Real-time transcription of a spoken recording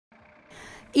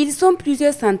Ils sont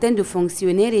plusieurs centaines de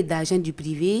fonctionnaires et d'agents du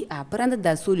privé à prendre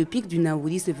d'assaut le Pic du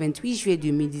Nahouri ce 28 juillet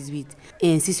 2018.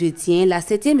 Et ainsi se tient la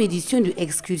 7e édition de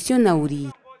Excursion Nahouri.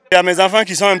 Il y a mes enfants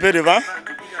qui sont un peu devant.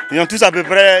 Ils ont tous à peu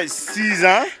près 6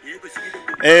 ans.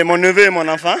 Et mon neveu et mon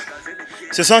enfant,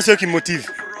 ce sont ceux qui motivent.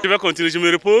 Je vais continuer, je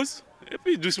me repose. Et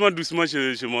puis doucement,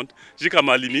 je monte jusqu'à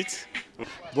ma limite.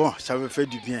 Bon, ça me fait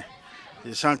du bien.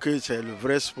 Je sens que c'est le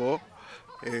vrai sport.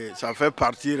 Et ça fait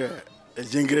partir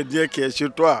les ingrédients qui sont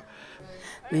sur toi.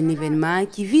 Un événement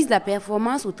qui vise la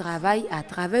performance au travail à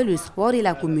travers le sport et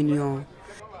la communion.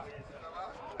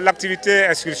 L'activité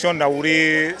Excursion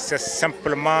Nahouri, c'est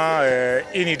simplement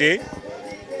une idée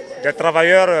des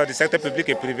travailleurs du secteur public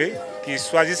et privé qui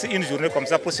choisissent une journée comme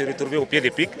ça pour se retrouver au pied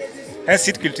des pics, un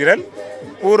site culturel,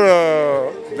 pour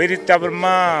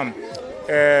véritablement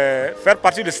faire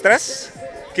partie du stress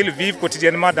qu'ils vivent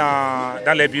quotidiennement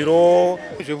dans les bureaux.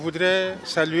 Je voudrais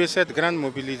saluer cette grande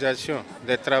mobilisation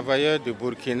des travailleurs de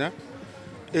Burkina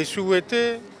et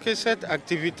souhaiter que cette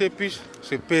activité puisse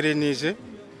se pérenniser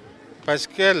parce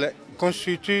qu'elle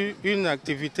constitue une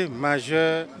activité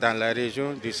majeure dans la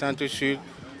région du centre-sud.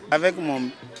 Avec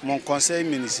mon conseil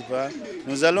municipal,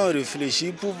 nous allons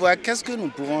réfléchir pour voir qu'est-ce que nous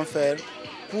pouvons faire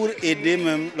pour aider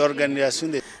même l'organisation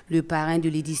des... Le parrain de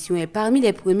l'édition est parmi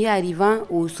les premiers arrivants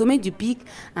au sommet du pic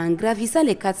en gravissant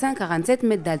les 447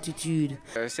 mètres d'altitude.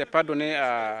 Ce n'est pas donné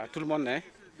à tout le monde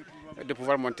de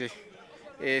pouvoir monter.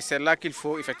 Et c'est là qu'il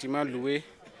faut effectivement louer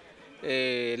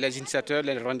les initiateurs,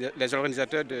 les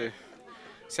organisateurs de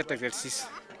cet exercice.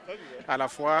 À la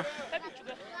fois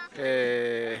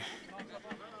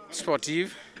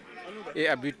sportif et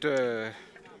à but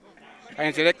à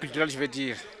intérêt culturel, je veux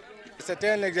dire. C'était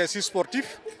un exercice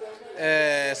sportif,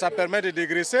 ça permet de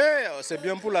dégraisser, c'est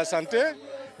bien pour la santé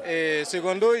et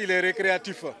secondo, il est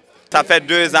récréatif. Ça fait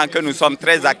 2 ans que nous sommes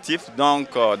très actifs donc,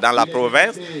 dans la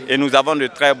province et nous avons de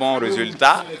très bons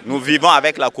résultats. Nous vivons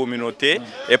avec la communauté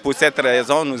et pour cette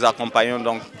raison, nous accompagnons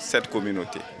donc cette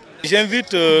communauté.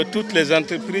 J'invite toutes les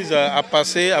entreprises à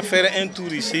passer, à faire un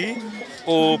tour ici,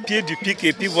 au pied du pic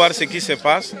et puis voir ce qui se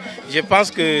passe. Je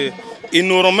pense qu'ils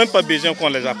n'auront même pas besoin qu'on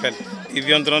les appelle. Ils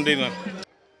viendront d'eux-mêmes.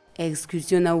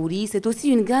 Excursion Nahouri, c'est aussi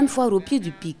une grande foire au pied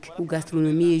du pic où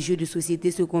gastronomie et jeux de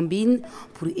société se combinent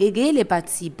pour égayer les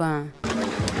participants.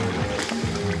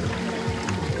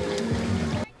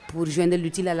 Pour joindre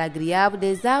l'utile à l'agréable,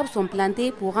 des arbres sont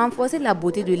plantés pour renforcer la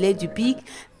beauté de l'air du pic,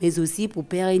 mais aussi pour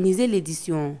pérenniser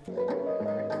l'édition.